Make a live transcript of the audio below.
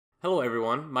Hello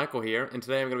everyone, Michael here, and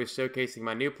today I'm going to be showcasing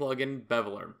my new plugin,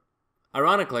 Beveler.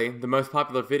 Ironically, the most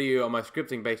popular video on my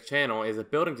scripting-based channel is a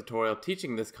building tutorial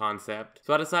teaching this concept,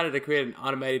 so I decided to create an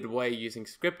automated way using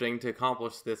scripting to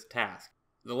accomplish this task.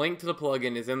 The link to the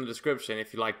plugin is in the description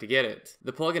if you'd like to get it.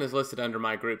 The plugin is listed under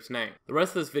my group's name. The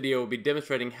rest of this video will be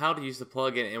demonstrating how to use the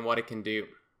plugin and what it can do.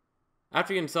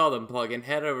 After you install the plugin,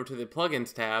 head over to the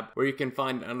Plugins tab where you can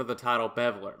find it under the title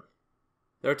Beveler.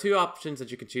 There are two options that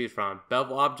you can choose from,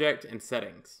 Bevel Object and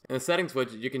Settings. In the Settings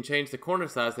widget, you can change the corner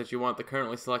size that you want the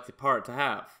currently selected part to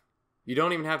have. You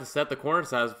don't even have to set the corner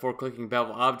size before clicking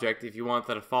Bevel Object if you want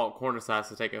the default corner size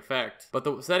to take effect, but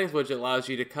the Settings widget allows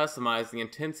you to customize the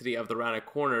intensity of the rounded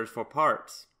corners for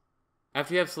parts.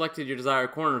 After you have selected your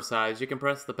desired corner size, you can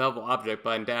press the Bevel Object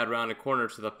button to add rounded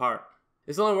corners to the part.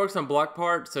 This only works on block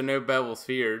parts, so no bevel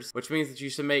spheres, which means that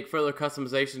you should make further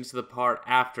customizations to the part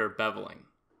after beveling.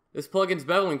 This plugin's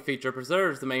beveling feature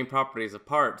preserves the main properties of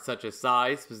parts such as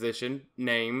size, position,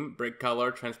 name, brick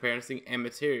color, transparency, and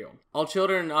material. All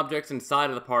children and objects inside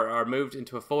of the part are moved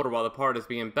into a folder while the part is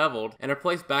being beveled and are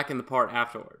placed back in the part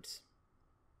afterwards.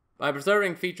 By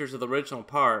preserving features of the original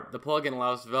part, the plugin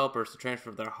allows developers to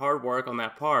transfer their hard work on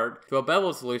that part to a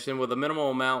beveled solution with a minimal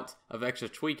amount of extra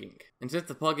tweaking. And since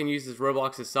the plugin uses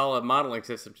Roblox's solid modeling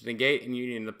system to negate and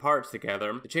union the parts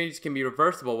together, the changes can be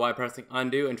reversible by pressing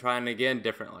undo and trying again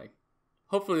differently.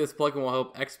 Hopefully this plugin will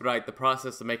help expedite the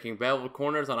process of making beveled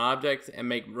corners on objects and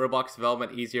make Roblox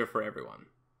development easier for everyone.